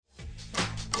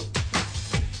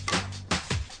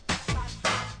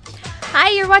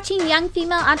Hi, you're watching Young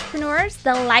Female Entrepreneurs,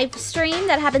 the live stream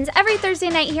that happens every Thursday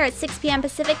night here at 6 p.m.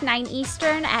 Pacific, 9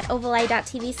 Eastern at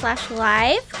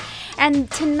overlay.tv/live.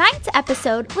 And tonight's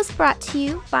episode was brought to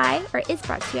you by, or is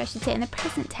brought to you, I should say, in the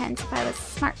present tense if I was a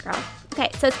smart girl. Okay,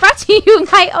 so it's brought to you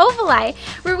by Overlay,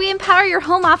 where we empower your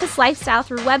home office lifestyle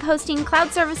through web hosting,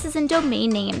 cloud services, and domain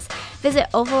names. Visit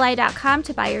overlay.com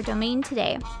to buy your domain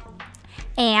today.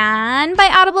 And by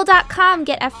audible.com,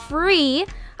 get a free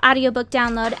audiobook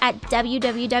download at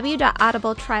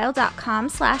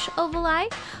www.audibletrial.com/overlay.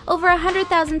 Over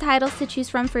 100,000 titles to choose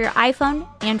from for your iPhone,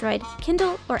 Android,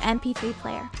 Kindle, or MP3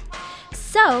 player.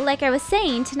 So, like I was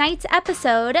saying, tonight's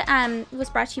episode was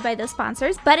brought to you by those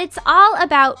sponsors, but it's all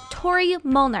about Tori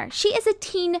Molnar. She is a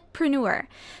teenpreneur.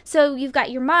 So you've got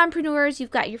your mompreneurs,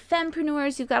 you've got your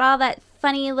fempreneurs, you've got all that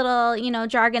funny little,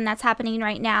 jargon that's happening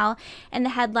right now in the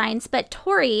headlines. But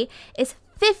Tori is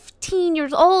 15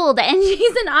 years old and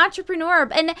she's an entrepreneur,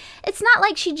 and it's not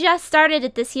like she just started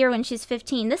it this year when she's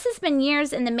 15. This has been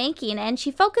years in the making, and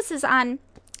she focuses on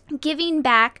giving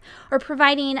back or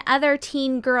providing other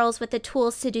teen girls with the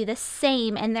tools to do the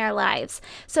same in their lives.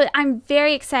 So I'm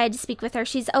very excited to speak with her.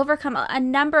 She's overcome a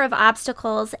number of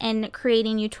obstacles in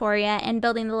creating Utoria and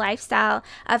building the lifestyle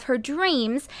of her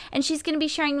dreams, and she's going to be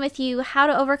sharing with you how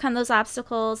to overcome those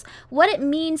obstacles, what it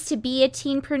means to be a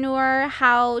teenpreneur,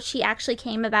 how she actually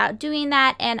came about doing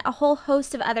that, and a whole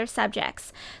host of other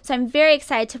subjects. So I'm very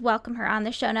excited to welcome her on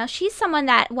the show. Now, she's someone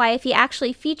that YFE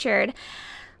actually featured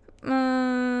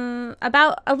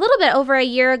about a little bit over a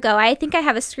year ago. I think I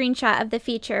have a screenshot of the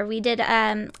feature. We did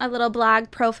a little blog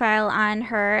profile on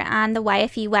her on the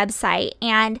YFE website,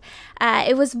 and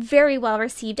it was very well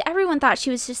received. Everyone thought she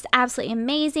was just absolutely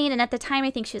amazing, and at the time I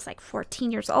think she was like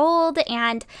 14 years old,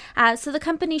 and so the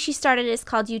company she started is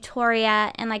called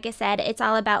Utoria, and like I said, it's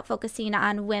all about focusing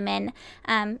on women.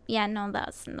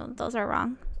 Those are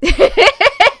wrong.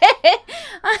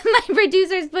 My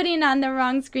producer's putting on the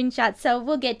wrong screenshot, so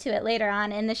we'll get to it later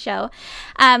on in the show.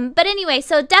 But anyway,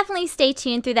 so definitely stay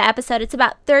tuned through the episode. It's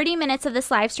about 30 minutes of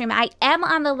this live stream. I am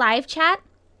on the live chat,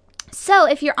 so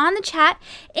if you're on the chat,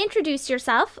 introduce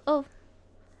yourself.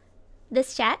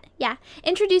 This chat, yeah.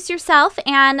 Introduce yourself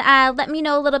and let me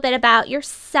know a little bit about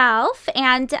yourself,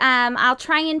 and I'll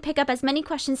try and pick up as many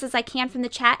questions as I can from the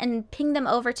chat and ping them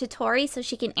over to Tori so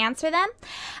she can answer them.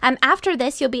 After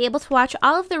this, you'll be able to watch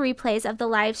all of the replays of the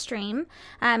live stream.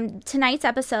 Tonight's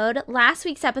episode, last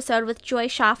week's episode with Joy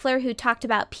Schaffler, who talked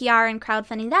about PR and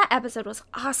crowdfunding. That episode was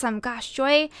awesome. Gosh,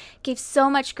 Joy gave so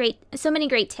many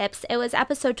great tips. It was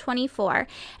episode 24,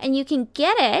 and you can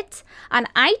get it on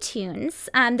iTunes.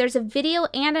 There's a video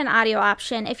and an audio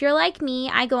option. If you're like me,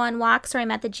 I go on walks or I'm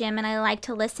at the gym and I like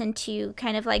to listen to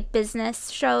kind of like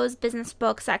business shows, business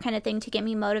books, that kind of thing to get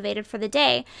me motivated for the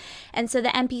day. And so the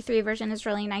MP3 version is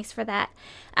really nice for that.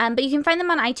 But you can find them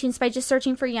on iTunes by just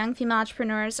searching for Young Female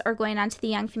Entrepreneurs or going onto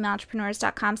the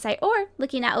youngfemaleentrepreneurs.com site or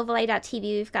looking at overlay.tv.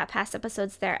 We've got past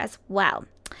episodes there as well.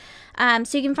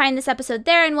 So you can find this episode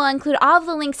there, and we'll include all of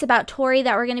the links about Tori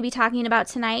that we're going to be talking about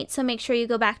tonight. So make sure you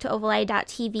go back to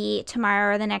overlay.tv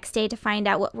tomorrow or the next day to find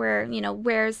out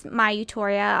where's my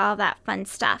Utoria, all that fun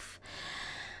stuff.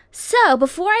 So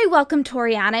before I welcome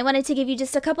Tori on, I wanted to give you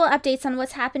just a couple updates on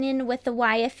what's happening with the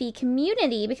YFE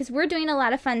community, because we're doing a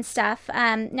lot of fun stuff.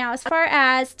 Now, as far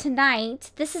as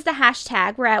tonight, this is the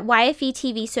hashtag. We're at YFE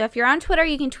TV. So if you're on Twitter,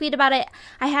 you can tweet about it.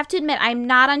 I have to admit, I'm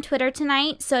not on Twitter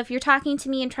tonight. So if you're talking to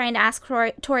me and trying to ask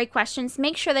Tori questions,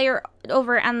 make sure that you're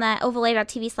over on the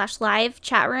overlay.tv/live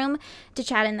chat room to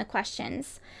chat in the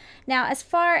questions. Now, as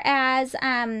far as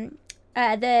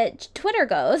the Twitter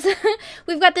goes,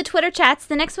 we've got the Twitter chats.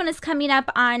 The next one is coming up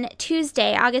on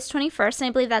Tuesday, August 21st, and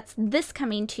I believe that's this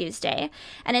coming Tuesday,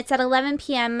 and it's at 11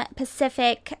 p.m.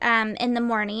 Pacific in the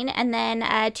morning, and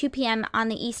then 2 p.m. on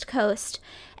the East Coast.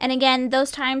 And again,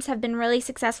 those times have been really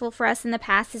successful for us in the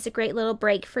past. It's a great little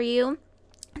break for you.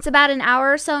 It's about an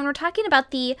hour or so, and we're talking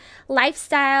about the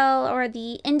lifestyle or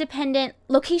the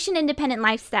location-independent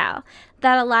lifestyle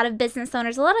that a lot of business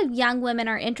owners, a lot of young women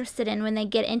are interested in when they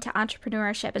get into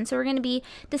entrepreneurship. And so we're going to be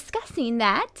discussing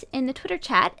that in the Twitter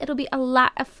chat. It'll be a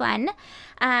lot of fun.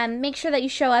 Make sure that you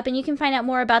show up, and you can find out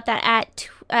more about that at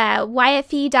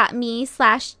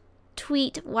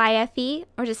yfe.me/tweetYFE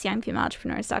or just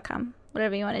youngfemaleentrepreneurs.com,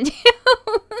 whatever you want to do.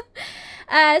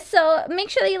 So make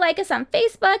sure that you like us on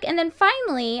Facebook. And then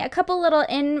finally, a couple little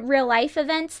in real life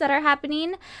events that are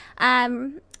happening.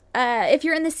 If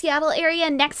you're in the Seattle area,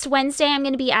 next Wednesday, I'm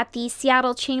going to be at the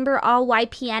Seattle Chamber All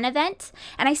YPN event.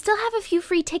 And I still have a few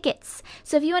free tickets.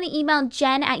 So if you want to email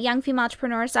Jenn at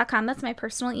youngfemaleentrepreneurs.com, that's my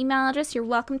personal email address. You're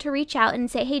welcome to reach out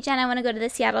and say, hey, Jenn, I want to go to the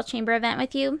Seattle Chamber event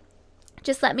with you.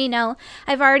 just let me know.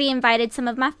 I've already invited some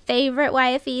of my favorite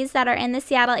YFEs that are in the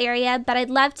Seattle area, but I'd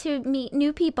love to meet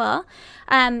new people.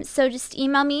 So just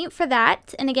email me for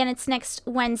that. And again, it's next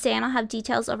Wednesday, and I'll have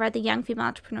details over at the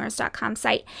youngfemaleentrepreneurs.com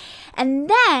site. And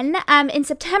then in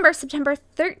September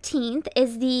 13th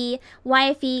is the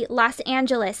YFE Los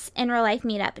Angeles in Real Life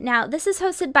Meetup. Now, this is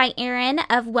hosted by Erin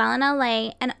of Well in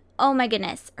LA, and oh my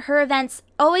goodness, her events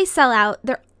always sell out.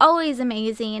 They're always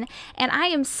amazing, and I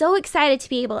am so excited to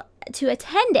be able to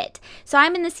attend it. So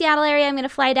I'm in the Seattle area. I'm going to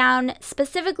fly down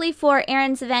specifically for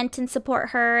Erin's event and support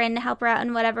her and help her out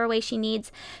in whatever way she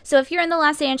needs. So if you're in the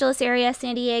Los Angeles area,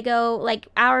 San Diego, like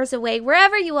hours away,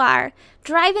 wherever you are,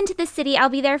 drive into the city. I'll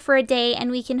be there for a day, and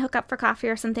we can hook up for coffee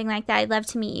or something like that. I'd love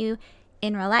to meet you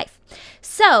in real life.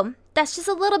 So that's just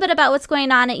a little bit about what's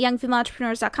going on at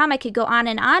youngfemaleentrepreneurs.com. I could go on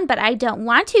and on, but I don't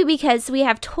want to, because we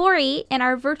have Tori in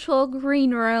our virtual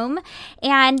green room,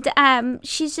 and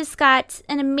she's just got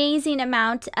an amazing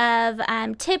amount of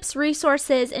tips,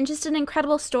 resources, and just an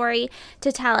incredible story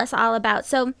to tell us all about.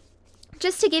 So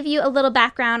just to give you a little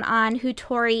background on who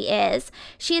Tori is,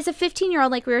 she is a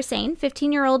 15-year-old, like we were saying,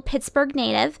 15-year-old Pittsburgh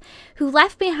native who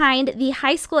left behind the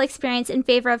high school experience in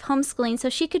favor of homeschooling so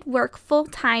she could work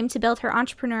full-time to build her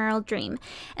entrepreneurial dream.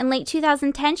 In late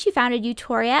 2010, she founded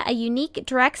Utoria, a unique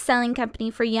direct selling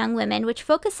company for young women, which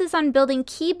focuses on building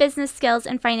key business skills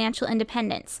and financial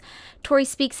independence. Tori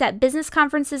speaks at business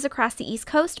conferences across the East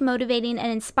Coast, motivating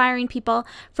and inspiring people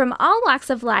from all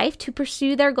walks of life to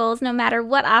pursue their goals no matter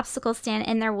what obstacles stand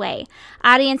in their way.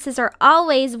 Audiences are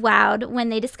always wowed when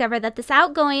they discover that this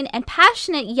outgoing and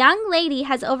passionate young lady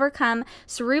has overcome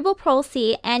cerebral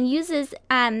palsy and uses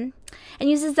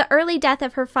the early death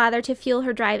of her father to fuel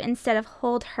her drive instead of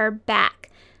hold her back.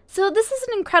 So this is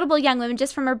an incredible young woman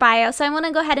just from her bio. So I want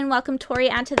to go ahead and welcome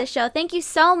Tori onto the show. Thank you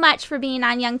so much for being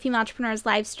on Young Female Entrepreneurs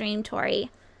live stream, Tori.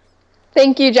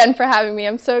 Thank you, Jen, for having me.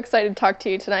 I'm so excited to talk to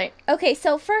you tonight. Okay,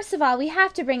 so first of all, we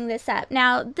have to bring this up.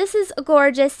 Now, this is a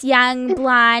gorgeous, young,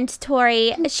 blonde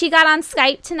Tori. She got on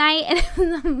Skype tonight, and it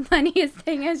was the funniest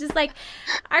thing. I was just like,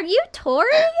 are you Tori?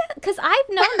 Because I've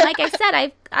known, like I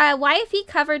said, YFE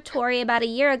covered Tori about a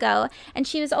year ago, and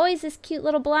she was always this cute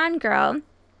little blonde girl.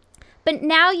 But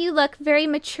now you look very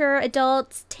mature,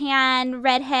 adult, tan,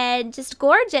 redhead, just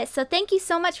gorgeous. So thank you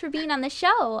so much for being on the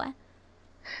show.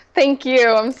 Thank you.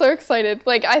 I'm so excited.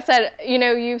 Like I said,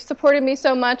 you've supported me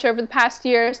so much over the past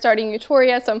year starting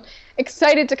Utoria, so I'm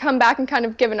excited to come back and kind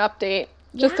of give an update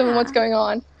just on what's going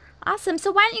on. Awesome.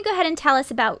 So why don't you go ahead and tell us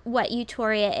about what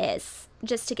Utoria is,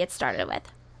 just to get started with.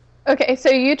 Okay, so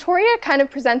Utoria kind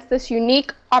of presents this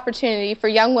unique opportunity for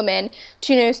young women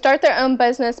to start their own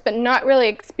business but not really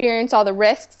experience all the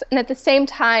risks, and at the same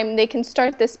time they can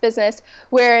start this business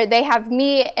where they have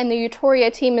me and the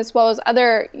Utoria team as well as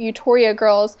other Utoria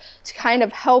girls to kind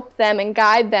of help them and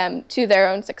guide them to their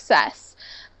own success.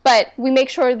 But we make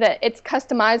sure that it's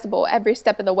customizable every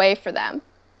step of the way for them.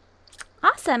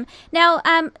 Awesome. Now,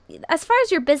 as far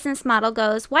as your business model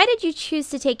goes, why did you choose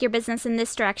to take your business in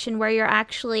this direction where you're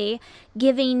actually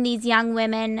giving these young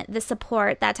women the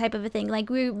support, that type of a thing? Like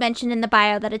we mentioned in the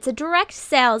bio that it's a direct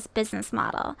sales business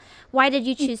model. Why did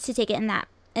you choose to take it in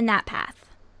that path?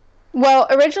 Well,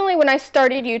 originally when I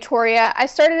started Utoria, I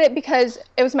started it because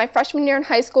it was my freshman year in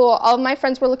high school. All of my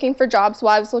friends were looking for jobs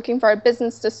while I was looking for a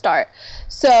business to start.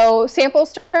 So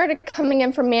samples started coming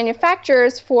in from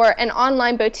manufacturers for an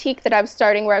online boutique that I was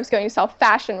starting where I was going to sell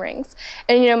fashion rings.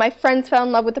 And, my friends fell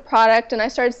in love with the product, and I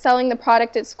started selling the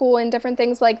product at school and different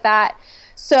things like that.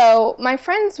 So my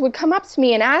friends would come up to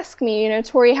me and ask me,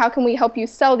 Tori, how can we help you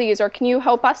sell these? Or can you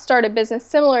help us start a business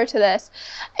similar to this?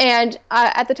 And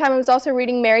at the time I was also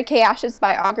reading Mary Kay Ash's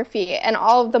biography, and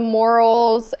all of the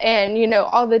morals and,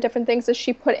 all the different things that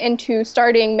she put into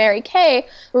starting Mary Kay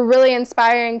were really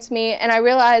inspiring to me. And I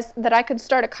realized that I could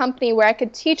start a company where I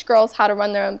could teach girls how to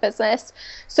run their own business.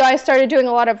 So I started doing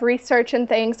a lot of research and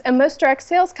things, and most direct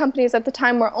sales companies at the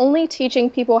time were only teaching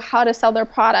people how to sell their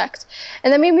product.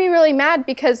 And that made me really mad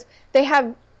because they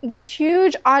have a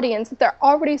huge audience that they're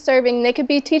already serving. They could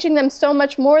be teaching them so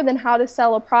much more than how to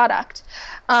sell a product.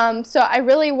 So I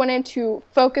really wanted to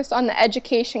focus on the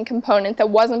education component that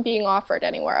wasn't being offered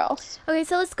anywhere else. Okay,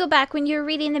 so let's go back. When you were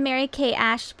reading the Mary Kay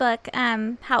Ash book,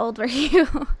 how old were you?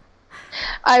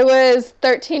 I was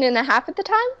 13 and a half at the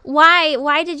time.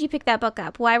 Why did you pick that book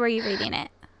up? Why were you reading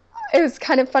it? It was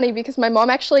kind of funny because my mom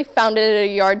actually found it at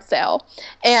a yard sale,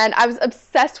 and I was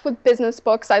obsessed with business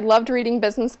books. I loved reading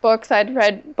business books. I'd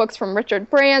read books from Richard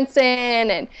Branson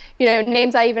and,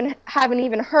 names I haven't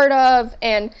even heard of,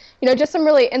 and, just some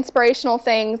really inspirational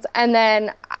things. And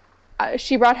then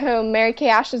she brought home Mary Kay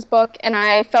Ash's book, and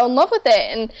I fell in love with it.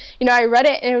 And, I read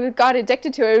it and it got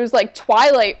addicted to it. It was like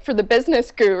Twilight for the business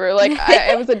guru. Like,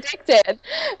 I was addicted.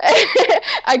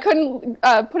 I couldn't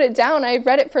put it down. I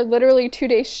read it for literally 2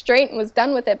 days straight and was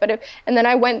done with it. And then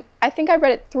I think I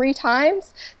read it 3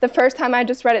 times. The first time I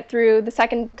just read it through. The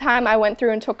second time I went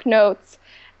through and took notes.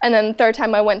 And then the third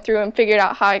time I went through and figured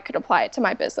out how I could apply it to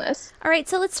my business. All right,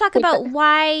 so let's talk about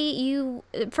why you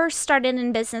first started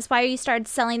in business, why you started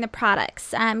selling the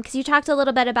products. Because you talked a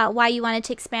little bit about why you wanted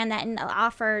to expand that and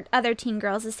offer other teen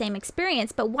girls the same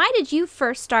experience. But why did you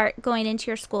first start going into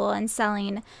your school and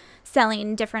selling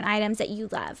different items that you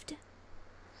loved?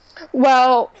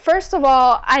 Well, first of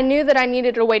all, I knew that I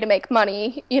needed a way to make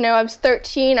money. I was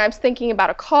 13. I was thinking about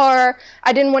a car.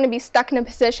 I didn't want to be stuck in a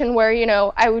position where,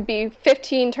 I would be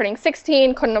 15, turning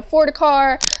 16, couldn't afford a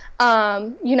car.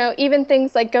 Even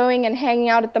things like going and hanging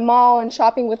out at the mall and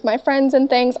shopping with my friends and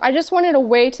things. I just wanted a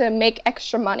way to make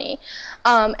extra money.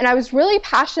 And I was really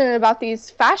passionate about these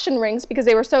fashion rings because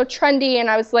they were so trendy,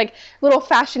 and I was like a little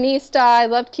fashionista. I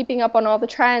loved keeping up on all the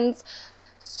trends.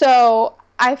 So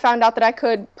I found out that I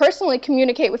could personally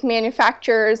communicate with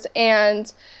manufacturers,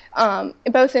 and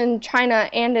both in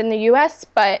China and in the U.S.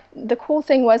 But the cool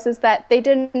thing is that they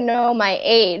didn't know my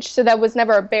age, so that was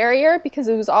never a barrier because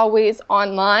it was always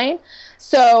online.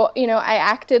 So I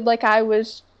acted like I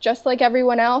was just like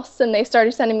everyone else, and they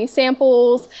started sending me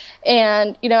samples,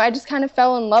 and I just kind of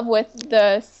fell in love with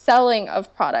the selling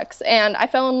of products, and I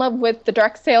fell in love with the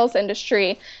direct sales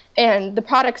industry and the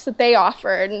products that they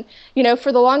offered. And,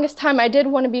 for the longest time, I did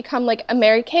want to become like a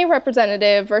Mary Kay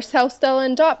representative or sell Stella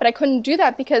and Dot, but I couldn't do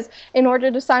that because in order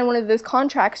to sign one of those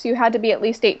contracts, you had to be at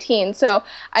least 18. So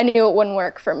I knew it wouldn't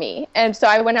work for me. And so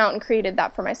I went out and created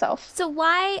that for myself. So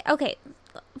okay,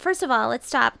 first of all, let's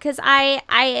stop, because I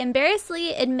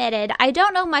embarrassingly admitted I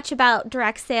don't know much about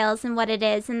direct sales and what it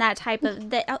is and that type of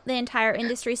the entire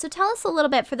industry. So tell us a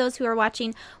little bit, for those who are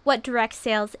watching, what direct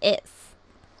sales is.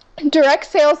 Direct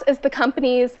sales is the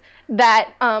companies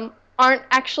that aren't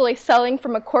actually selling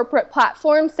from a corporate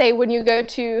platform. Say when you go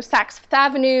to Saks Fifth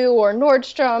Avenue or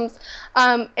Nordstrom's,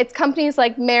 it's companies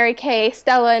like Mary Kay,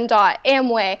 Stella and Dot,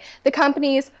 Amway, the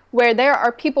companies where there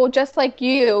are people just like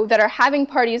you that are having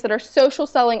parties that are social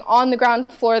selling on the ground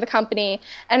floor of the company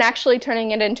and actually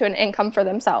turning it into an income for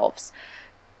themselves.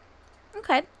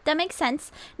 Okay, that makes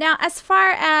sense. Now, as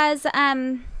far as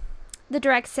the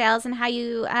direct sales and how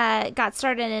you got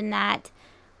started in that,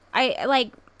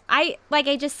 I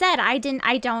just said,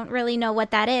 I don't really know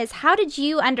what that is. How did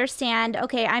you understand,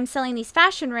 okay, I'm selling these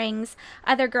fashion rings,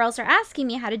 other girls are asking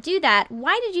me how to do that?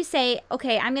 Why did you say,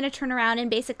 okay, I'm going to turn around and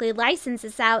basically license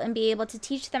this out and be able to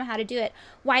teach them how to do it?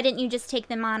 Why didn't you just take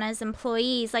them on as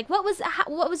employees? Like, what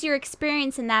was your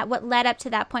experience in that? What led up to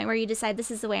that point where you decide this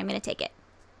is the way I'm going to take it?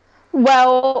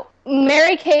 Well,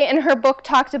 Mary Kay in her book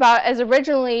talked about, as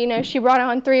originally, she brought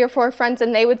on 3 or 4 friends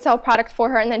and they would sell product for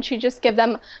her, and then she'd just give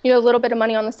them, a little bit of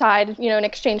money on the side, in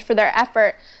exchange for their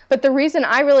effort. But the reason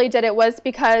I really did it was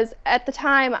because at the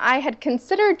time I had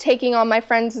considered taking on my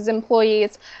friends as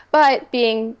employees, but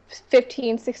being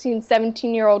 15, 16,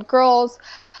 17-year-old girls,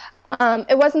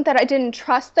 it wasn't that I didn't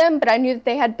trust them, but I knew that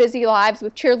they had busy lives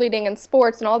with cheerleading and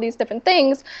sports and all these different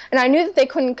things, and I knew that they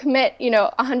couldn't commit,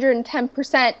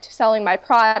 110% to selling my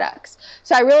products.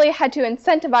 So I really had to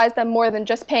incentivize them more than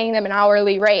just paying them an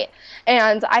hourly rate.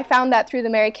 And I found that through the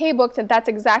Mary Kay books, that that's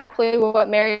exactly what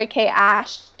Mary Kay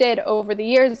Ash did over the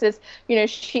years is,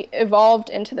 she evolved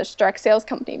into this direct sales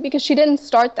company because she didn't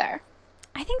start there.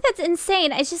 I think that's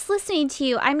insane. It's just listening to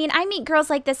you. I mean, I meet girls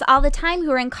like this all the time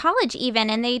who are in college even,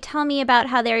 and they tell me about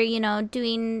how they're,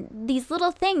 doing these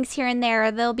little things here and there.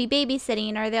 Or they'll be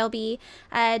babysitting, or they'll be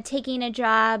taking a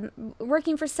job,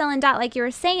 working for Stella and Dot, like you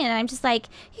were saying. And I'm just like,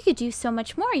 you could do so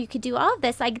much more. You could do all of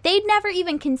this. Like, they'd never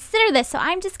even consider this. So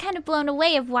I'm just kind of blown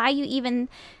away of why you even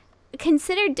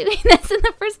considered doing this in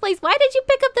the first place. Why did you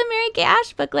pick up the Mary Kay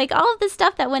Ash book? Like, all of the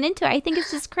stuff that went into it, I think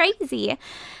it's just crazy.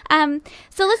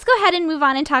 So let's go ahead and move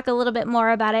on and talk a little bit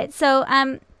more about it. So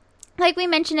like we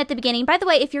mentioned at the beginning, by the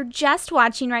way, if you're just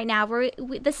watching right now,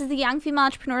 this is the Young Female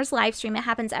Entrepreneurs live stream. It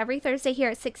happens every Thursday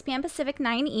here at 6 p.m. Pacific,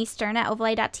 9 Eastern at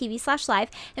ovali.tv/live.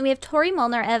 And we have Tori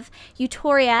Molnar of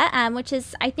Utoria, which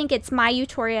is, I think it's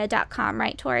myutoria.com,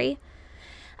 right, Tori?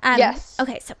 Yes.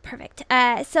 Okay, so perfect.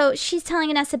 So she's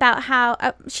telling us about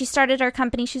how she started her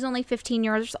company. She's only 15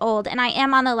 years old, and I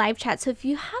am on the live chat. So if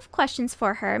you have questions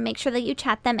for her, make sure that you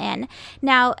chat them in.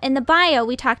 Now, in the bio,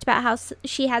 we talked about how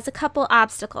she has a couple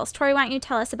obstacles. Tori, why don't you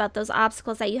tell us about those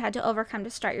obstacles that you had to overcome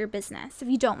to start your business, if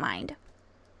you don't mind?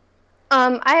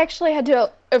 I actually had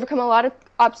to overcome a lot of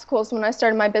obstacles when I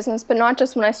started my business, but not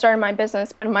just when I started my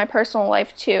business, but in my personal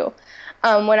life too.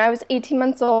 When I was 18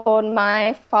 months old,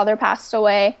 my father passed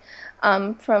away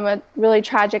from a really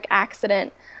tragic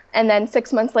accident. And then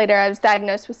 6 months later, I was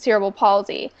diagnosed with cerebral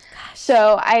palsy. Gosh.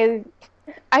 So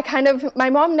my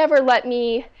mom never let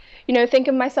me, think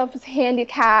of myself as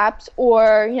handicapped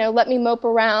or, let me mope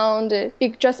around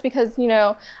just because,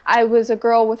 I was a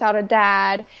girl without a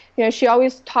dad. She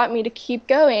always taught me to keep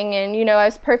going and, I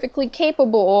was perfectly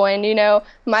capable and,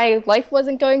 my life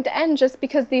wasn't going to end just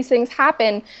because these things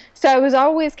happen. So I was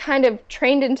always kind of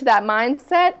trained into that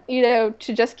mindset,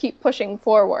 to just keep pushing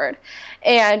forward.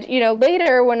 And,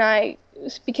 later when I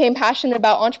became passionate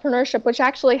about entrepreneurship, which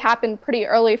actually happened pretty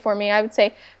early for me, I would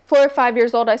say 4 or 5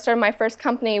 years old, I started my first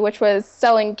company, which was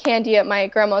selling candy at my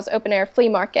grandma's open-air flea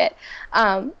market.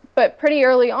 But pretty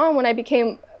early on, when I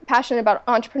became passionate about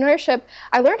entrepreneurship,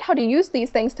 I learned how to use these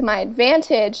things to my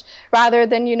advantage rather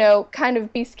than, kind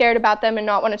of be scared about them and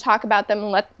not want to talk about them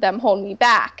and let them hold me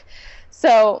back.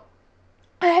 So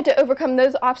I had to overcome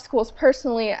those obstacles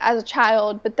personally as a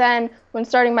child, but then when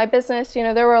starting my business,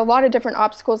 there were a lot of different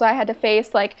obstacles I had to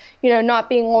face, like, not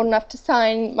being old enough to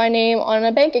sign my name on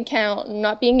a bank account and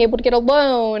not being able to get a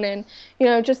loan and,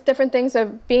 just different things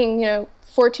of being,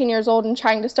 14 years old and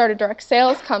trying to start a direct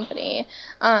sales company.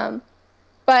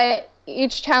 But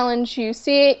each challenge, you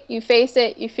see it, you face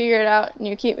it, you figure it out, and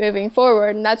you keep moving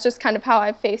forward, and that's just kind of how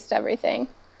I've faced everything.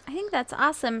 I think that's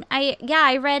awesome.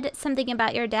 I read something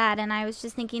about your dad, and I was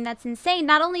just thinking that's insane.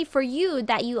 Not only for you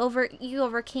that you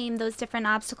overcame those different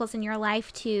obstacles in your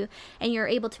life and you're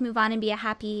able to move on and be a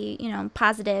happy,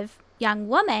 positive young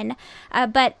woman,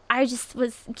 but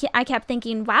I kept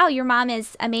thinking, wow, your mom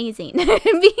is amazing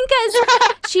because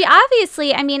she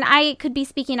obviously, I could be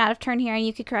speaking out of turn here, and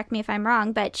you could correct me if I'm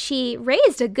wrong, but she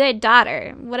raised a good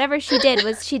daughter. Whatever she did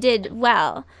she did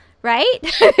well. Right?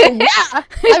 Yeah.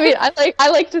 I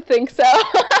like to think so.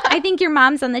 I think your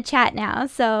mom's on the chat now,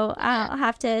 so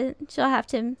she'll have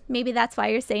to, maybe that's why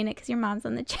you're saying it, because your mom's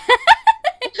on the chat.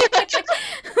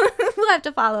 We'll have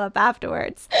to follow up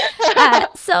afterwards.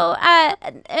 So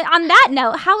on that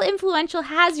note, how influential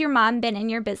has your mom been in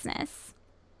your business?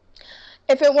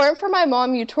 If it weren't for my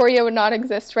mom, Utoria would not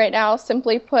exist right now.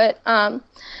 Simply put,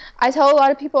 I tell a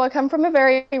lot of people I come from a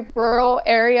very rural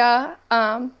area.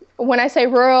 When I say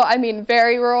rural, I mean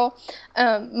very rural.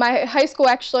 My high school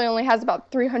actually only has about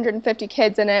 350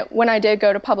 kids in it when I did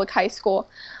go to public high school.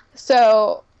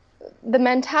 So the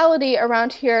mentality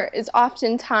around here is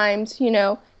oftentimes,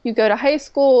 you go to high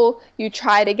school, you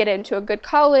try to get into a good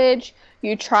college,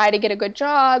 you try to get a good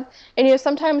job, and,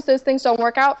 sometimes those things don't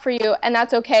work out for you, and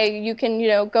that's okay. You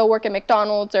can, go work at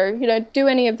McDonald's or, do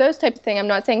any of those types of things. I'm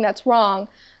not saying that's wrong,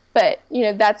 but,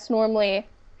 that's normally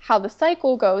how the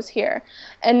cycle goes here.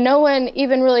 And no one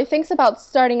even really thinks about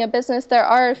starting a business. There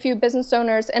are a few business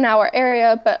owners in our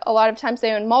area, but a lot of times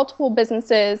they own multiple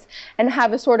businesses and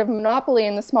have a sort of monopoly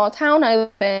in the small town I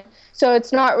live in. So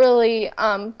it's not really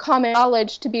common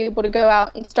knowledge to be able to go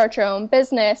out and start your own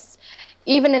business,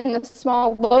 even in the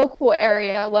small local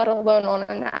area, let alone on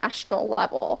a national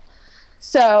level.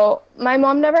 So my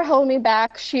mom never held me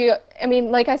back.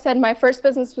 Like I said, my first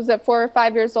business was at 4 or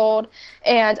 5 years old.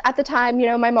 And at the time,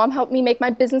 my mom helped me make my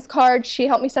business cards. She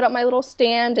helped me set up my little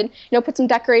stand and, put some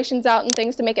decorations out and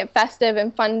things to make it festive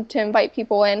and fun to invite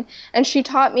people in. And she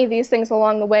taught me these things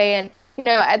along the way. And,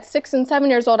 at 6 and 7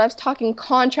 years old, I was talking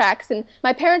contracts. And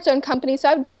my parents owned companies, so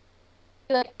I would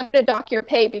be like, I'm going to dock your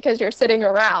pay because you're sitting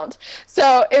around.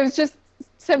 So it was just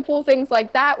simple things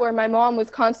like that where my mom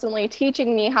was constantly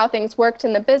teaching me how things worked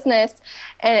in the business,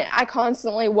 and I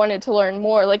constantly wanted to learn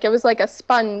more. Like, it was like a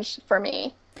sponge for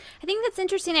me. I think that's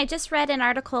interesting. I just read an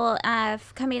article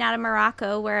coming out of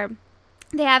Morocco where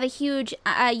they have a huge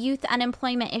youth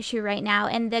unemployment issue right now,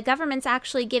 and the government's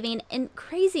actually giving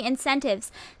crazy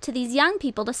incentives to these young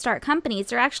people to start companies.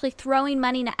 They're actually throwing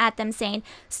money at them saying,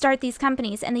 start these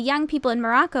companies. And the young people in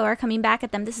Morocco are coming back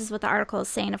at them. This is what the article is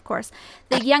saying, of course.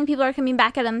 The young people are coming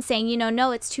back at them saying,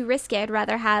 no, it's too risky. I'd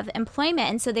rather have employment.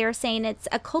 And so they were saying it's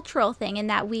a cultural thing, and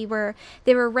that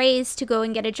they were raised to go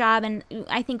and get a job. And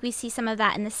I think we see some of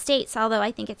that in the States, although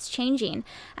I think it's changing.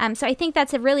 So I think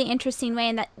that's a really interesting way,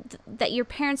 and that your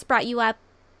parents brought you up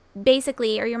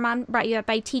basically, or your mom brought you up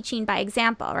by teaching by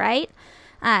example, right?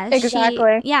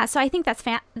 Exactly. So I think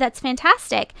that's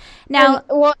fantastic. Now,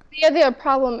 the other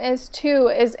problem is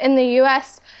in the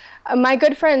U.S., my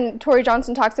good friend Tori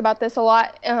Johnson talks about this a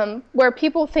lot, where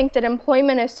people think that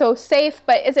employment is so safe,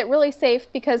 but is it really safe?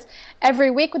 Because every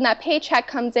week when that paycheck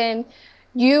comes in,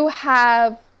 you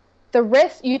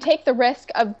take the risk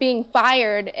of being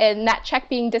fired and that check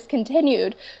being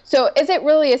discontinued. So is it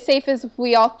really as safe as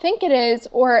we all think it is,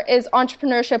 or is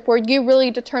entrepreneurship where you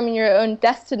really determine your own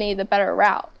destiny the better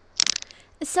route?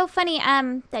 It's so funny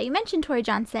that you mentioned Tori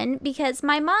Johnson, because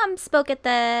my mom spoke at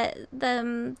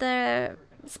the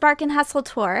Spark and Hustle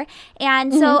tour,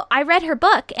 and so I read her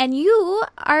book, and you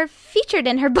are featured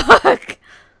in her book.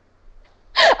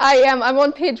 I am. I'm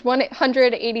on page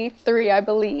 183, I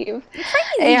believe.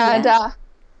 Crazy. And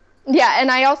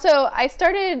and I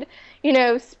started,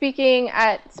 speaking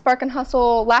at Spark and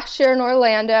Hustle last year in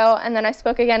Orlando, and then I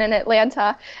spoke again in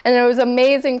Atlanta. And it was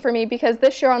amazing for me because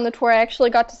this year on the tour, I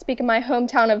actually got to speak in my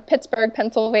hometown of Pittsburgh,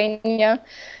 Pennsylvania.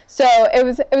 So it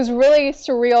was really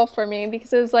surreal for me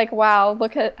because it was like, wow,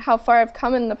 look at how far I've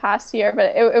come in the past year.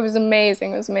 But it was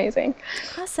amazing. It was amazing.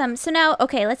 Awesome. So now,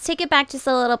 okay, let's take it back just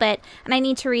a little bit. And I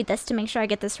need to read this to make sure I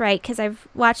get this right, because I've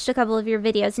watched a couple of your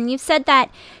videos. And you've said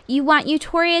that you want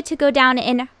Utoria to go down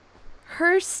in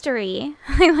herstory,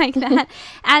 I like that,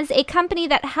 as a company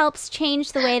that helps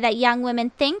change the way that young women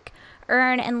think,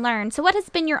 earn, and learn. So what has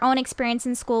been your own experience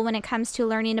in school when it comes to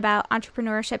learning about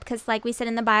entrepreneurship? Because like we said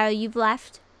in the bio, you've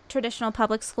left traditional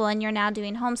public school and you're now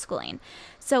doing homeschooling.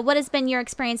 So what has been your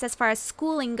experience as far as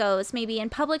schooling goes, maybe in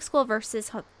public school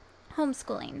versus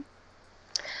homeschooling?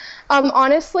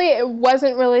 Honestly, it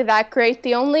wasn't really that great.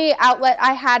 The only outlet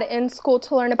I had in school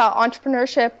to learn about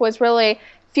entrepreneurship was really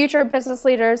Future Business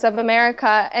Leaders of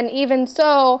America. And even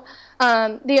so,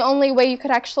 the only way you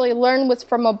could actually learn was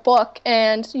from a book.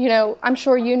 And, I'm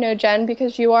sure Jen,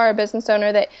 because you are a business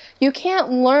owner, that you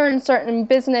can't learn certain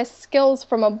business skills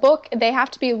from a book. They have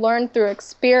to be learned through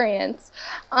experience.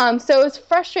 So it was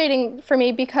frustrating for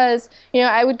me because,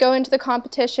 I would go into the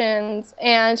competitions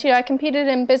and, I competed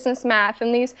in business math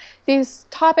and these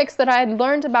topics that I had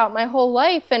learned about my whole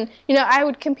life. And, I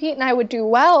would compete and I would do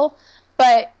well,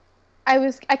 but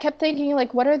I kept thinking,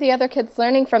 like, what are the other kids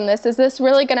learning from this? Is this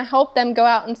really going to help them go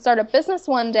out and start a business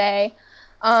one day?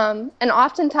 And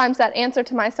oftentimes that answer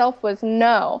to myself was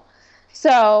no.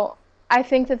 So I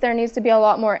think that there needs to be a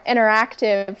lot more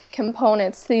interactive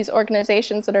components to these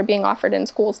organizations that are being offered in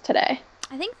schools today.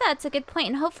 I think that's a good point,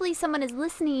 and hopefully someone is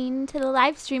listening to the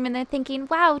live stream and they're thinking,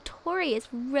 wow, Tori is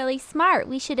really smart.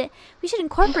 We should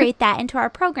incorporate that into our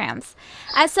programs.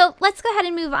 So let's go ahead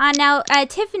and move on now.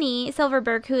 Tiffany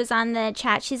Silverberg, who is on the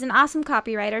chat, she's an awesome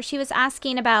copywriter. She was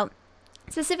asking about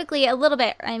specifically a little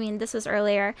bit, this was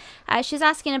earlier, she's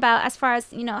asking about as far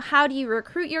as, how do you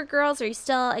recruit your girls? Are you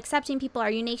still accepting people? Are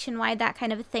you nationwide? That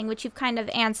kind of a thing, which you've kind of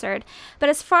answered. But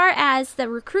as far as the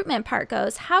recruitment part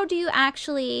goes, how do you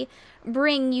actually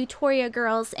bring Utoria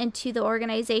girls into the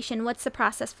organization? What's the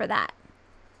process for that?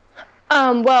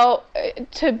 Well,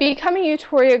 to become a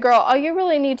Utoria girl, all you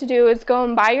really need to do is go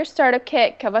and buy your startup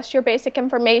kit, give us your basic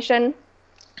information,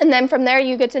 and then from there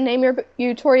you get to name your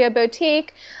Utoria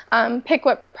boutique, pick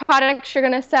what products you're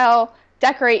going to sell,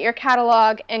 decorate your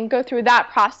catalog, and go through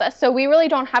that process. So we really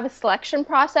don't have a selection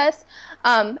process.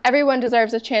 Everyone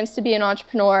deserves a chance to be an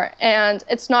entrepreneur, and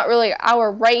it's not really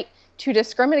our right to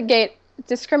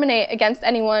discriminate against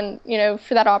anyone,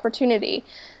 for that opportunity.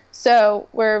 So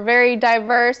we're very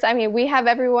diverse. We have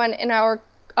everyone in our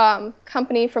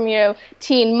company from,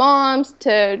 teen moms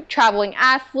to traveling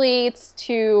athletes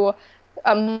to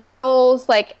models,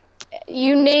 like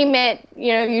you name it,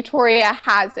 Utoria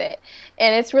has it.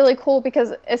 And it's really cool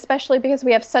especially because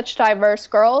we have such diverse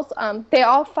girls, they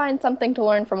all find something to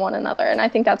learn from one another. And I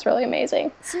think that's really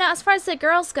amazing. So now as far as the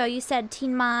girls go, you said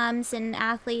teen moms and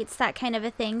athletes, that kind of a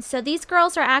thing. So these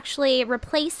girls are actually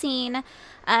replacing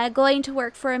going to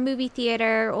work for a movie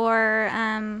theater or,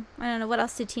 I don't know, what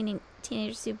else do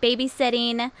teenagers do?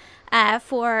 Babysitting,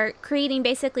 for creating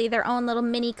basically their own little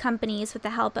mini companies with the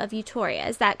help of Utoria.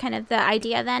 Is that kind of the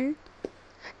idea then?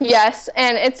 Yes,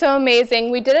 and it's so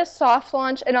amazing. We did a soft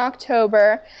launch in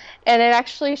October, and it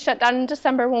actually shut down in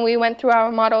December when we went through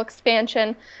our model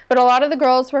expansion. But a lot of the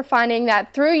girls were finding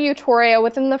that through Utoria,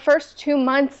 within the first 2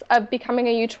 months of becoming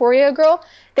a Utoria girl,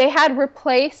 they had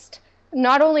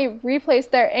not only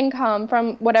replaced their income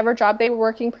from whatever job they were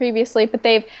working previously, but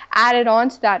they've added on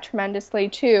to that tremendously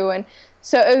too. And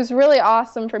so it was really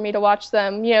awesome for me to watch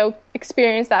them,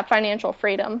 experience that financial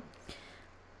freedom.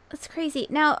 That's crazy.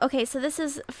 Now, okay, so this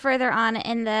is further on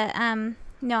in the,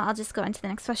 no, I'll just go into the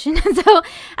next question. So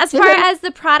as far as the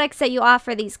products that you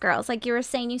offer these girls, like you were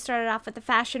saying, you started off with the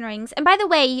fashion rings. And by the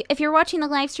way, if you're watching the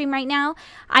live stream right now,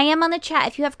 I am on the chat.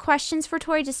 If you have questions for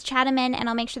Tori, just chat them in and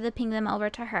I'll make sure to ping them over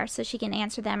to her so she can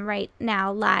answer them right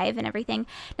now live and everything.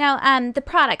 Now, the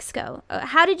products go.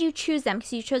 How did you choose them?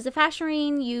 Because you chose a fashion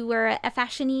ring, you were a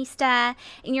fashionista,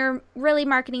 and you're really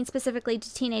marketing specifically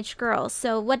to teenage girls.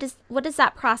 So what does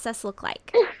that process look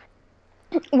like?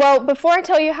 Well, before I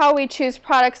tell you how we choose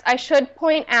products, I should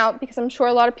point out, because I'm sure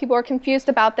a lot of people are confused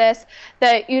about this,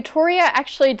 that Utoria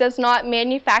actually does not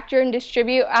manufacture and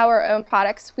distribute our own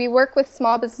products. We work with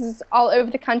small businesses all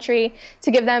over the country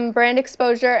to give them brand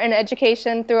exposure and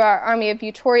education through our army of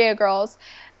Utoria girls.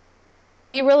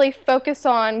 We really focus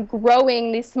on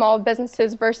growing these small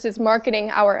businesses versus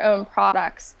marketing our own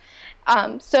products.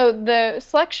 So the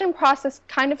selection process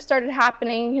kind of started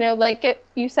happening, like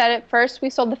you said, at first we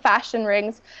sold the fashion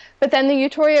rings, but then the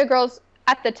Utoria girls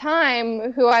at the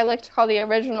time, who I like to call the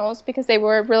originals because they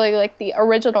were really like the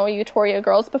original Utoria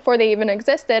girls before they even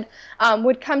existed,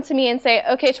 would come to me and say,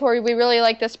 okay, Tori, we really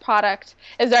like this product.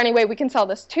 Is there any way we can sell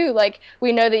this too? Like,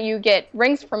 we know that you get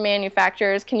rings from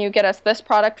manufacturers. Can you get us this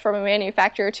product from a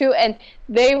manufacturer too? And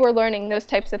they were learning those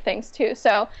types of things too.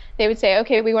 So they would say,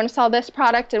 okay, we want to sell this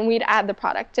product, and we'd add the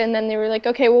product. And then they were like,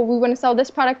 okay, well, we want to sell this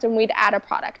product, and we'd add a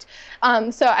product.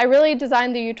 So I really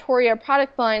designed the Utoria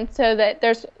product line so that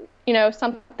there's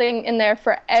something in there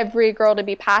for every girl to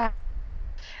be passionate.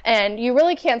 And you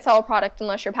really can't sell a product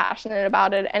unless you're passionate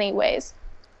about it anyways.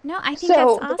 No, I think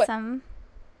that's awesome.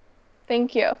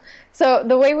 Thank you. So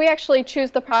the way we actually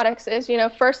choose the products is,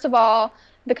 first of all,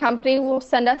 the company will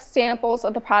send us samples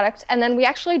of the product, and then we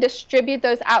actually distribute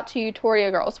those out to Utoria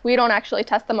girls. We don't actually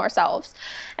test them ourselves.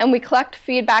 And we collect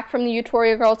feedback from the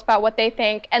Utoria girls about what they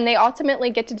think, and they ultimately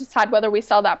get to decide whether we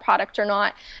sell that product or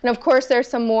not. And of course, there's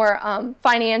some more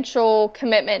financial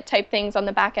commitment type things on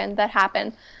the back end that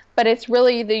happen. But it's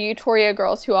really the Utoria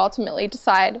girls who ultimately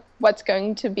decide what's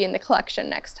going to be in the collection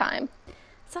next time.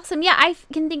 That's awesome. Yeah, I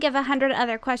can think of 100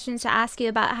 other questions to ask you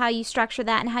about how you structure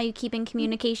that and how you keep in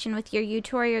communication with your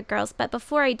Utoria girls. But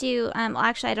before I do,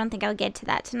 actually, I don't think I'll get to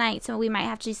that tonight, so we might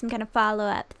have to do some kind of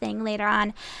follow-up thing later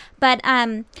on. But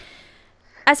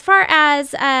as far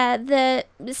as the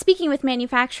speaking with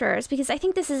manufacturers, because I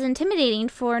think this is intimidating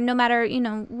for no matter,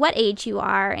 what age you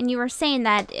are. And you were saying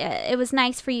that it was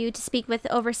nice for you to speak with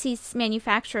overseas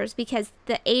manufacturers because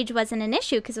the age wasn't an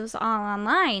issue because it was all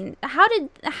online. How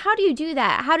do you do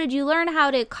that? How did you learn how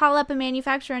to call up a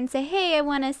manufacturer and say, hey, I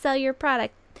want to sell your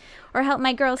product or help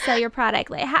my girls sell your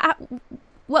product? Like,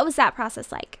 what was that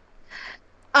process like?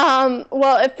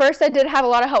 Well, at first I did have a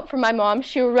lot of help from my mom.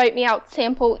 She would write me out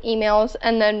sample emails,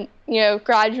 and then,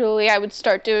 gradually I would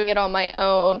start doing it on my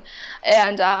own.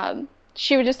 And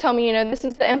she would just tell me, this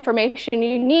is the information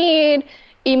you need.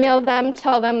 Email them,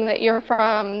 tell them that you're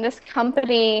from this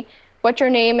company, what your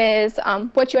name is,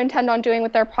 what you intend on doing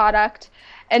with their product,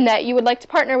 and that you would like to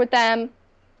partner with them,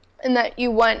 and that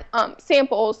you want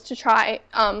samples to try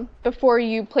before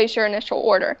you place your initial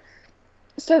order.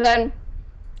 So then,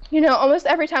 almost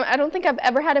every time, I don't think I've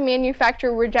ever had a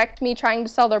manufacturer reject me trying to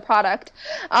sell their product.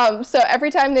 So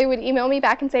every time they would email me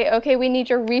back and say, okay, we need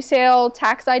your resale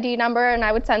tax ID number, and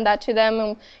I would send that to them.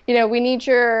 And, we need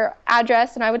your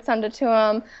address, and I would send it to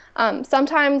them.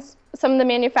 Sometimes some of the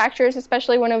manufacturers,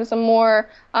 especially when it was a more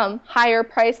higher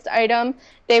priced item,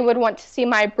 they would want to see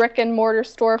my brick and mortar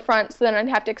storefront, so then I'd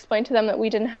have to explain to them that we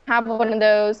didn't have one of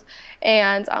those.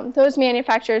 And those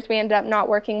manufacturers we ended up not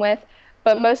working with.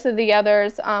 But most of the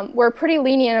others were pretty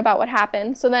lenient about what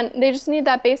happened. So then they just need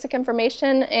that basic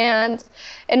information. And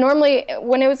normally,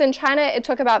 when it was in China, it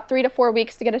took about 3 to 4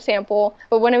 weeks to get a sample.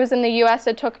 But when it was in the U.S.,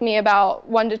 it took me about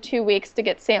 1 to 2 weeks to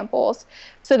get samples.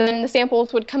 So then the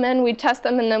samples would come in, we'd test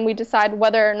them, and then we'd decide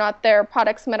whether or not their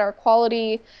products met our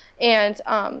quality and,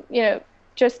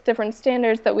 just different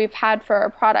standards that we've had for our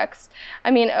products.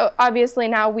 I mean, obviously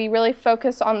now we really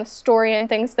focus on the story and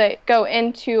things that go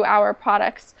into our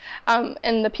products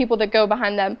and the people that go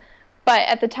behind them. But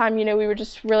at the time, we were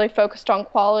just really focused on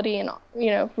quality and,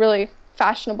 really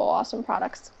fashionable, awesome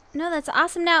products. No, that's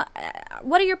awesome. Now,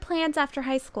 what are your plans after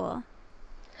high school?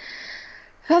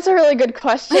 That's a really good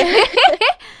question.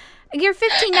 You're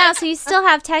 15 now, so you still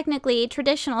have technically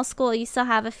traditional school. You still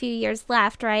have a few years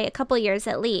left, right? A couple years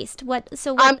at least. What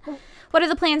are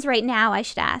the plans right now, I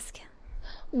should ask?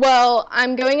 Well,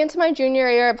 I'm going into my junior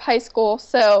year of high school,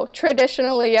 so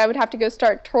traditionally I would have to go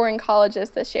start touring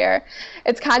colleges this year.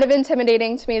 It's kind of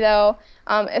intimidating to me, though,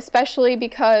 especially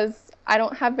because I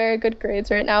don't have very good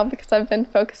grades right now because I've been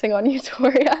focusing on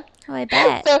Utoria. Oh, I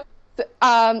bet.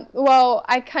 Well,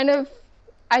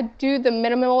 I do the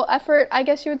minimal effort, I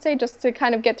guess you would say, just to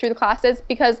kind of get through the classes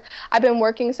because I've been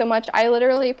working so much. I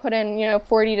literally put in,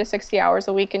 40 to 60 hours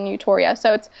a week in Utoria,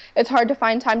 so it's hard to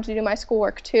find time to do my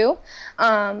schoolwork too.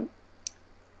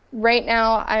 Right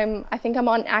now, I think I'm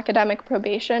on academic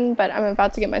probation, but I'm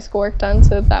about to get my schoolwork done,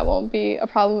 so that won't be a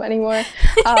problem anymore.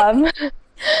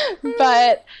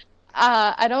 But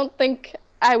I don't think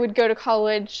I would go to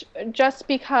college just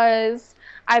because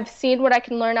I've seen what I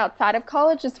can learn outside of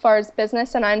college as far as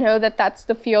business, and I know that that's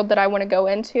the field that I want to go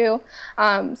into.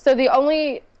 So the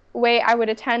only way I would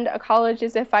attend a college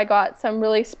is if I got some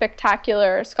really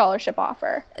spectacular scholarship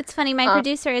offer. It's funny, my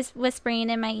producer is whispering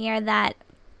in my ear that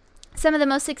some of the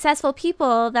most successful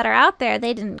people that are out there,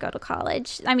 they didn't go to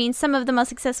college. I mean, some of the most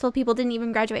successful people didn't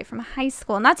even graduate from high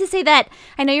school. Not to say that,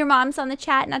 I know your mom's on the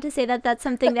chat, not to say that that's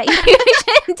something that you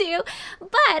shouldn't do,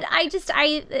 but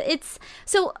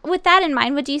so with that in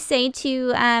mind, what do you say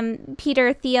to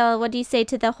Peter Thiel, what do you say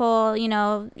to the whole,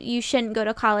 you shouldn't go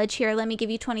to college here, let me give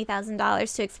you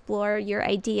 $20,000 to explore your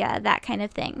idea, that kind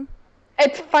of thing?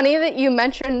 It's funny that you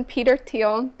mentioned Peter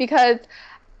Thiel, because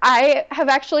I have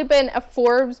actually been a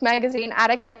Forbes magazine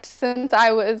addict since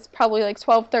I was probably like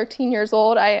 12, 13 years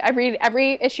old. I read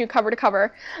every issue cover to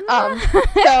cover.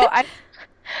 So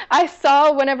I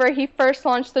saw whenever he first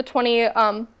launched the 20,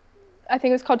 I think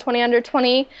it was called 20 Under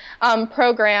 20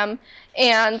 program,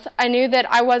 and I knew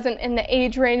that I wasn't in the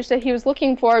age range that he was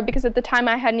looking for, because at the time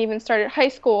I hadn't even started high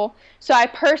school. So I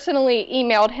personally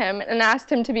emailed him and asked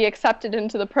him to be accepted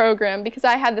into the program, because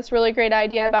I had this really great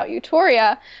idea about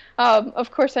Utoria.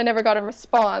 Of course, I never got a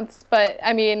response, but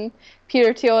I mean,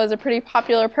 Peter Thiel is a pretty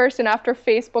popular person after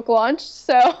Facebook launched,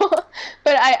 so,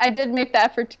 but I did make the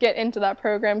effort to get into that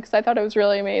program because I thought it was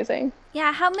really amazing.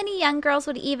 Yeah, how many young girls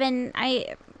would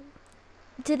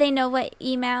do they know what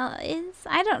email is?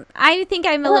 I think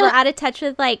I'm a little out of touch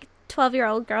with like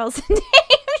 12-year-old girls today.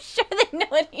 I'm sure they know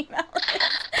what email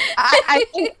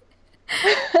is.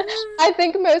 I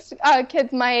think most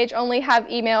kids my age only have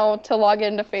email to log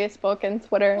into Facebook and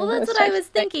Twitter. Well, that's what I was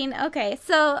thinking. Okay,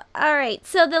 so all right.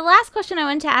 So the last question I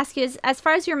wanted to ask you is, as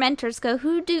far as your mentors go,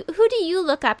 who do you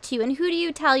look up to, and who do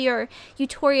you tell your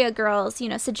Utoria girls?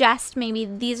 Suggest maybe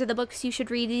these are the books you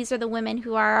should read. These are the women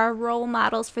who are our role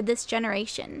models for this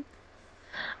generation.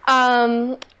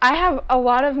 I have a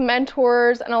lot of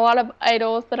mentors and a lot of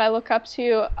idols that I look up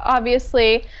to.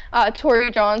 Obviously,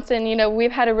 Tori Johnson,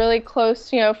 we've had a really close,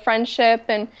 friendship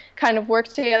and kind of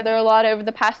worked together a lot over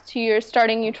the past 2 years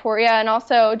starting Utoria. And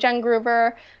also Jenn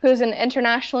Donogh, who's an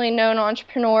internationally known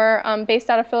entrepreneur based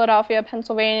out of Philadelphia,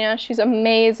 Pennsylvania. She's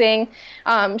amazing.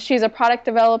 She's a product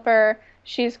developer.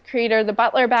 She's creator of the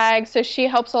Butler bag. So she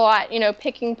helps a lot,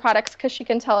 picking products, because she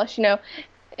can tell us,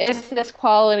 is this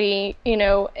quality,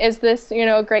 is this,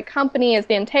 a great company, is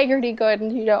the integrity good,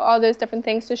 and, all those different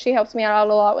things. So she helps me out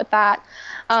a lot with that.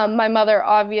 My mother,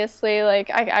 obviously,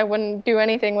 I wouldn't do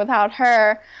anything without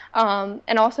her.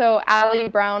 And also Allie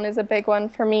Brown is a big one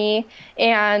for me.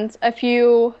 And a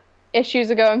few issues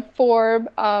ago in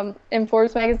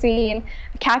Forbes magazine,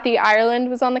 Kathy Ireland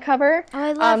was on the cover. Oh,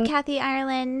 I love Kathy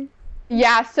Ireland.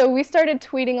 Yeah, so we started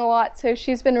tweeting a lot, so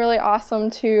she's been really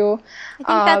awesome too. I think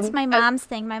that's my mom's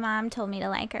thing. My mom told me to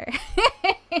like her.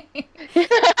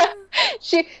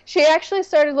 She actually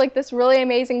started this really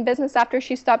amazing business after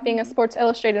she stopped being a Sports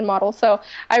Illustrated model, so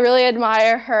I really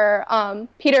admire her.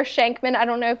 Peter Shankman, I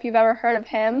don't know if you've ever heard of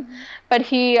him, but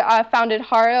he founded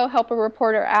Haro,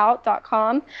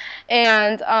 helpareporterout.com,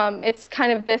 and it's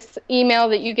kind of this email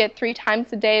that you get 3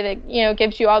 times a day that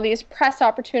gives you all these press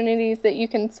opportunities that you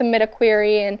can submit a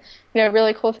query and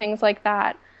really cool things like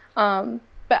that.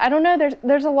 But I don't know,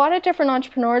 there's a lot of different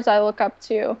entrepreneurs I look up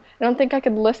to. I don't think I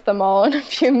could list them all in a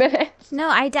few minutes. No,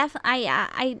 I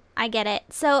get it.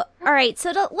 So, all right,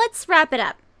 so let's wrap it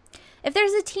up. If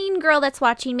there's a teen girl that's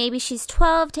watching, maybe she's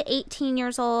 12 to 18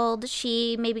 years old,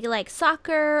 she maybe likes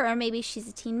soccer, or maybe she's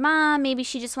a teen mom, maybe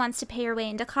she just wants to pay her way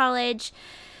into college,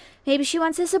 maybe she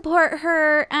wants to support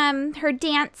her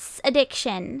dance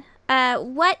addiction.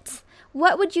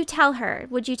 What would you tell her?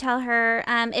 Would you tell her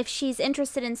if she's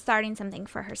interested in starting something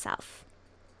for herself?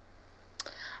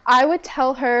 I would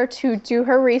tell her to do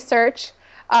her research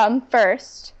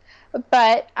first,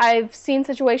 but I've seen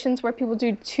situations where people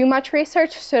do too much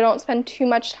research, so don't spend too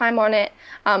much time on it.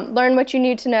 Learn what you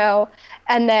need to know,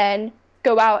 and then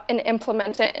go out and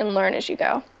implement it and learn as you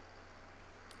go.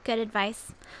 Good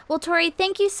advice. Well, Tori,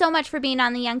 thank you so much for being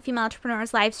on the Young Female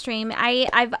Entrepreneurs live stream.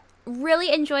 I've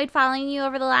really enjoyed following you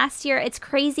over the last year. It's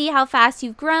crazy how fast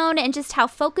you've grown and just how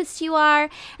focused you are.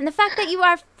 And the fact that you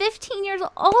are 15 years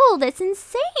old, it's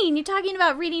insane. You're talking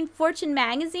about reading Fortune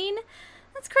magazine.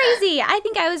 That's crazy. I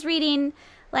think I was reading,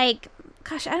 I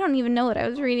don't even know what I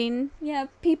was reading. Yeah,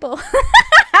 People.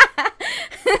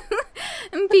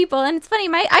 People. And it's funny,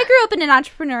 I grew up in an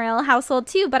entrepreneurial household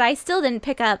too, but I still didn't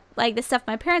pick up the stuff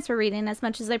my parents were reading as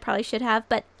much as I probably should have.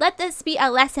 But let this be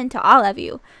a lesson to all of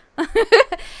you.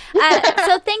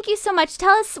 So thank you so much.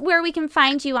 Tell us where we can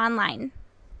find you online.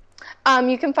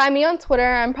 You can find me on Twitter.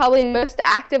 I'm probably most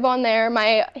active on there.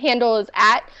 My handle is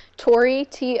at Tori,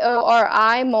 Tori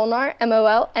Molnar,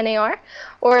 Molnar.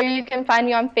 Or you can find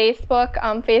me on Facebook,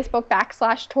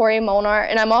 Facebook.com/Tori Molnar.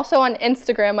 And I'm also on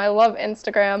Instagram. I love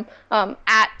Instagram,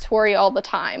 at Tori all the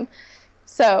time.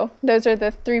 So those are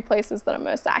the 3 places that I'm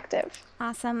most active.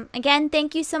 Awesome. Again,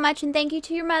 thank you so much, and thank you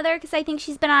to your mother, because I think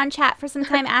she's been on chat for some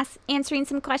time answering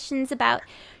some questions about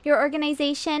your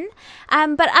organization.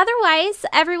 But otherwise,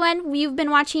 everyone, you've been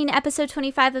watching episode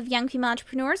 25 of Young Female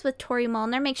Entrepreneurs with Tori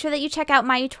Molnar. Make sure that you check out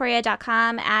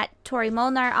myutoria.com, at Tori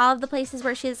Molnar, all of the places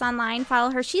where she is online. Follow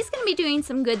her. She's going to be doing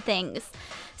some good things.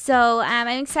 So I'm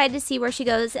excited to see where she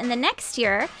goes in the next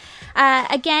year.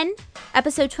 Again,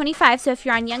 episode 25. So if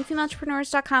you're on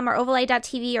youngfemaleentrepreneurs.com or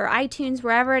overlay.tv or iTunes,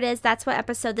 wherever it is, that's what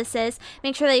episode this is.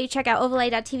 Make sure that you check out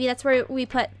overlay.tv. That's where we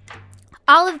put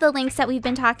all of the links that we've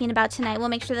been talking about tonight. We'll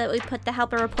make sure that we put the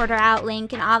Help a Reporter Out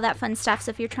link and all that fun stuff.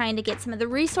 So if you're trying to get some of the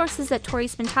resources that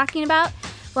Tori's been talking about,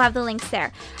 we'll have the links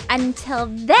there. Until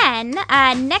then,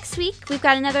 next week, we've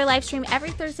got another live stream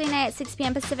every Thursday night at 6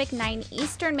 p.m. Pacific, 9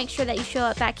 Eastern. Make sure that you show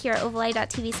up back here at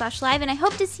overlay.tv/live. And I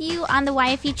hope to see you on the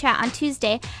YFE chat on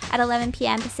Tuesday at 11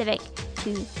 p.m. Pacific,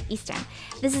 2 Eastern.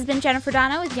 This has been Jennifer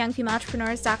Donogh with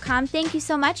youngfemaleentrepreneurs.com. Thank you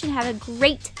so much and have a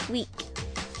great week.